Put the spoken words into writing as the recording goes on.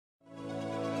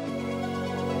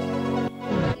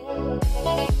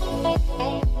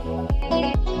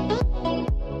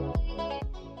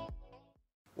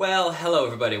Well, hello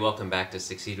everybody, welcome back to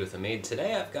Succeed with a Maid.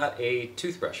 Today I've got a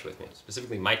toothbrush with me,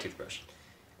 specifically my toothbrush.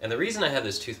 And the reason I have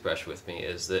this toothbrush with me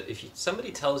is that if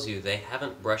somebody tells you they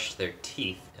haven't brushed their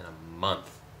teeth in a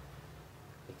month,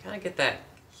 you kind of get that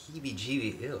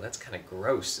heebie-jeebie, ew, that's kind of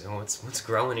gross, and what's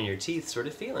growing in your teeth sort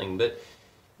of feeling. But,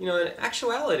 you know, in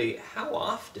actuality, how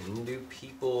often do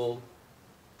people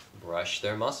brush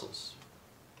their muscles,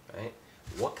 right?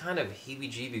 What kind of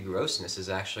heebie-jeebie grossness is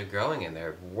actually growing in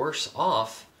there? Worse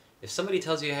off, if somebody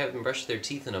tells you you haven't brushed their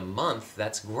teeth in a month,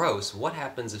 that's gross. What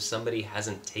happens if somebody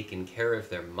hasn't taken care of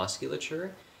their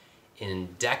musculature in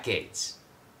decades?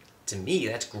 To me,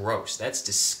 that's gross. That's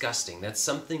disgusting. That's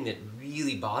something that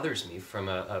really bothers me from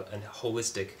a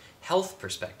holistic health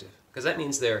perspective. Because that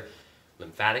means their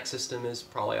lymphatic system is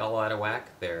probably all out of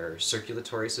whack, their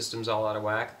circulatory system's all out of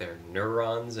whack, their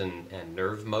neurons and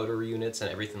nerve motor units and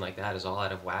everything like that is all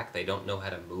out of whack. They don't know how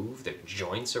to move. Their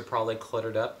joints are probably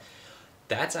cluttered up.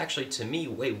 That's actually, to me,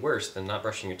 way worse than not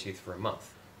brushing your teeth for a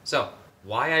month. So,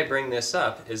 why I bring this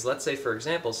up is, let's say, for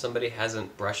example, somebody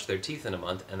hasn't brushed their teeth in a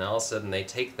month, and all of a sudden they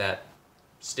take that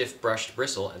stiff brushed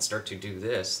bristle and start to do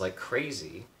this like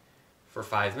crazy for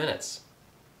 5 minutes.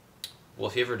 Well,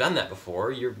 if you've ever done that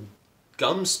before, your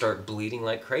gums start bleeding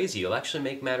like crazy. You'll actually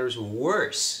make matters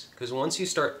worse, because once you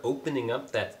start opening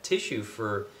up that tissue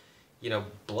for,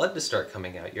 blood to start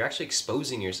coming out, you're actually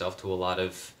exposing yourself to a lot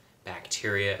of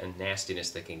bacteria and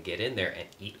nastiness that can get in there and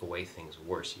eat away things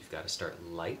worse. You've got to start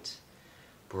light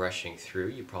brushing through.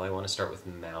 You probably want to start with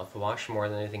mouthwash more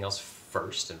than anything else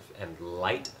first, and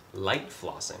light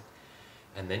flossing.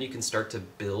 And then you can start to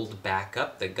build back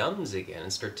up the gums again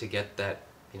and start to get that,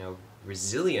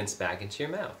 resilience back into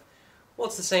your mouth. Well,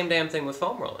 it's the same damn thing with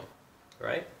foam rolling,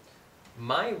 right?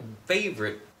 My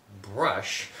favorite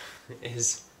brush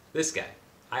is this guy.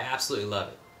 I absolutely love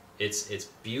it. It's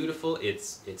beautiful,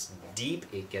 it's deep,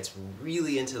 it gets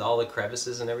really into all the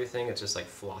crevices and everything. It's just like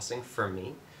flossing for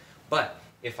me. But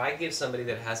if I give somebody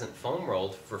that hasn't foam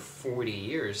rolled for 40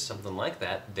 years, something like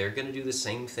that, they're going to do the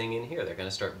same thing in here. They're going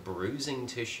to start bruising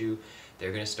tissue.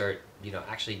 They're going to start,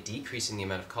 actually decreasing the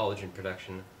amount of collagen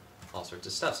production, all sorts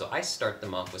of stuff. So I start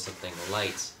them off with something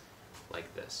light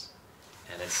like this.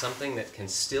 And it's something that can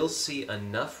still see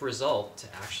enough result to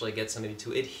actually get somebody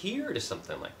to adhere to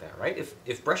something like that, right?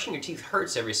 If brushing your teeth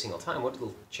hurts every single time, what are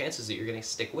the chances that you're going to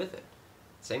stick with it?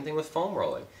 Same thing with foam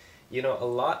rolling. A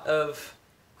lot of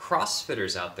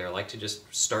CrossFitters out there like to just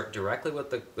start directly with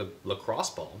the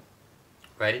lacrosse ball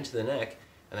right into the neck,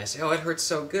 and they say, oh, it hurts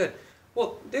so good.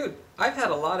 Well, dude, I've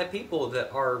had a lot of people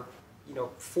that are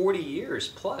 40 years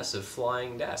plus of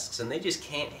flying desks, and they just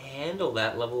can't handle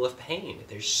that level of pain.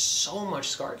 There's so much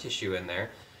scar tissue in there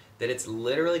that it's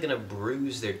literally going to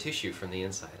bruise their tissue from the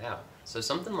inside out. So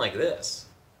something like this,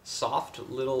 soft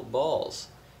little balls,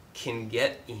 can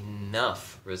get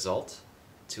enough result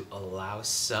to allow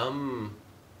some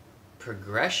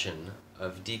progression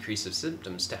of decrease of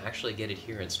symptoms to actually get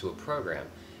adherence to a program.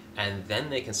 And then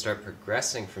they can start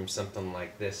progressing from something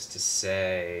like this to,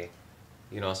 say,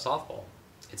 a softball.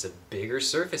 It's a bigger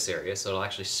surface area, so it'll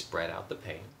actually spread out the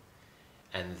pain.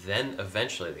 And then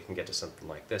eventually they can get to something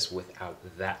like this without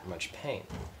that much pain.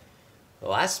 The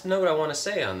last note I want to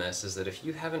say on this is that if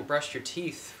you haven't brushed your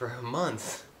teeth for a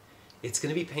month, it's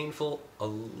going to be painful a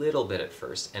little bit at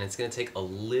first, and it's going to take a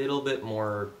little bit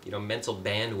more, mental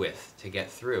bandwidth to get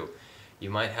through. You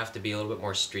might have to be a little bit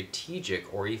more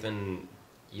strategic, or even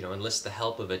enlist the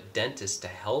help of a dentist to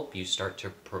help you start to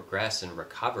progress and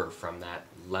recover from that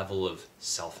level of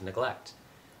self-neglect.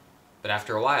 But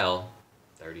after a while,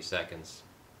 30 seconds,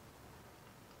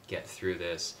 get through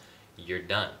this, you're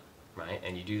done, right?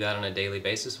 And you do that on a daily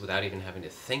basis without even having to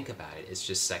think about it. It's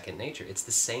just second nature. It's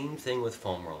the same thing with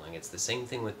foam rolling. It's the same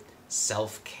thing with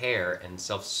self-care and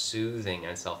self-soothing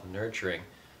and self-nurturing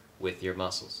with your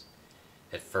muscles.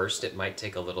 At first, it might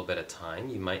take a little bit of time.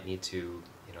 You might need to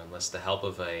enlist the help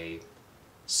of a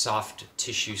soft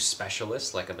tissue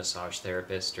specialist like a massage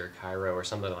therapist or chiro or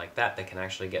something like that that can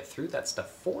actually get through that stuff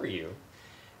for you,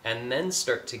 and then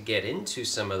start to get into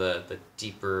some of the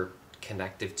deeper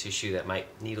connective tissue that might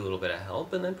need a little bit of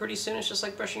help. And then pretty soon it's just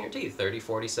like brushing your teeth,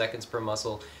 30-40 seconds per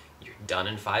muscle. You're done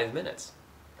in 5 minutes,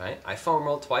 right? I foam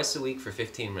roll twice a week for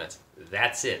 15 minutes.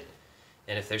 That's it.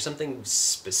 And if there's something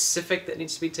specific that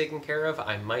needs to be taken care of,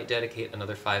 I might dedicate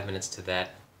another 5 minutes to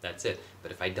that. That's it.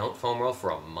 But if I don't foam roll for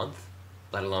a month,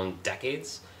 let alone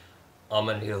decades, I'm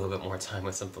going to need a little bit more time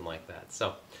with something like that.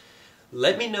 So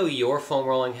let me know your foam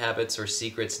rolling habits or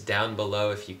secrets down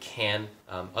below if you can.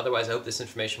 Otherwise, I hope this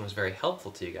information was very helpful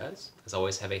to you guys. As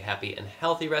always, have a happy and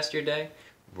healthy rest of your day.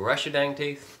 Brush your dang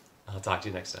teeth. I'll talk to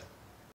you next time.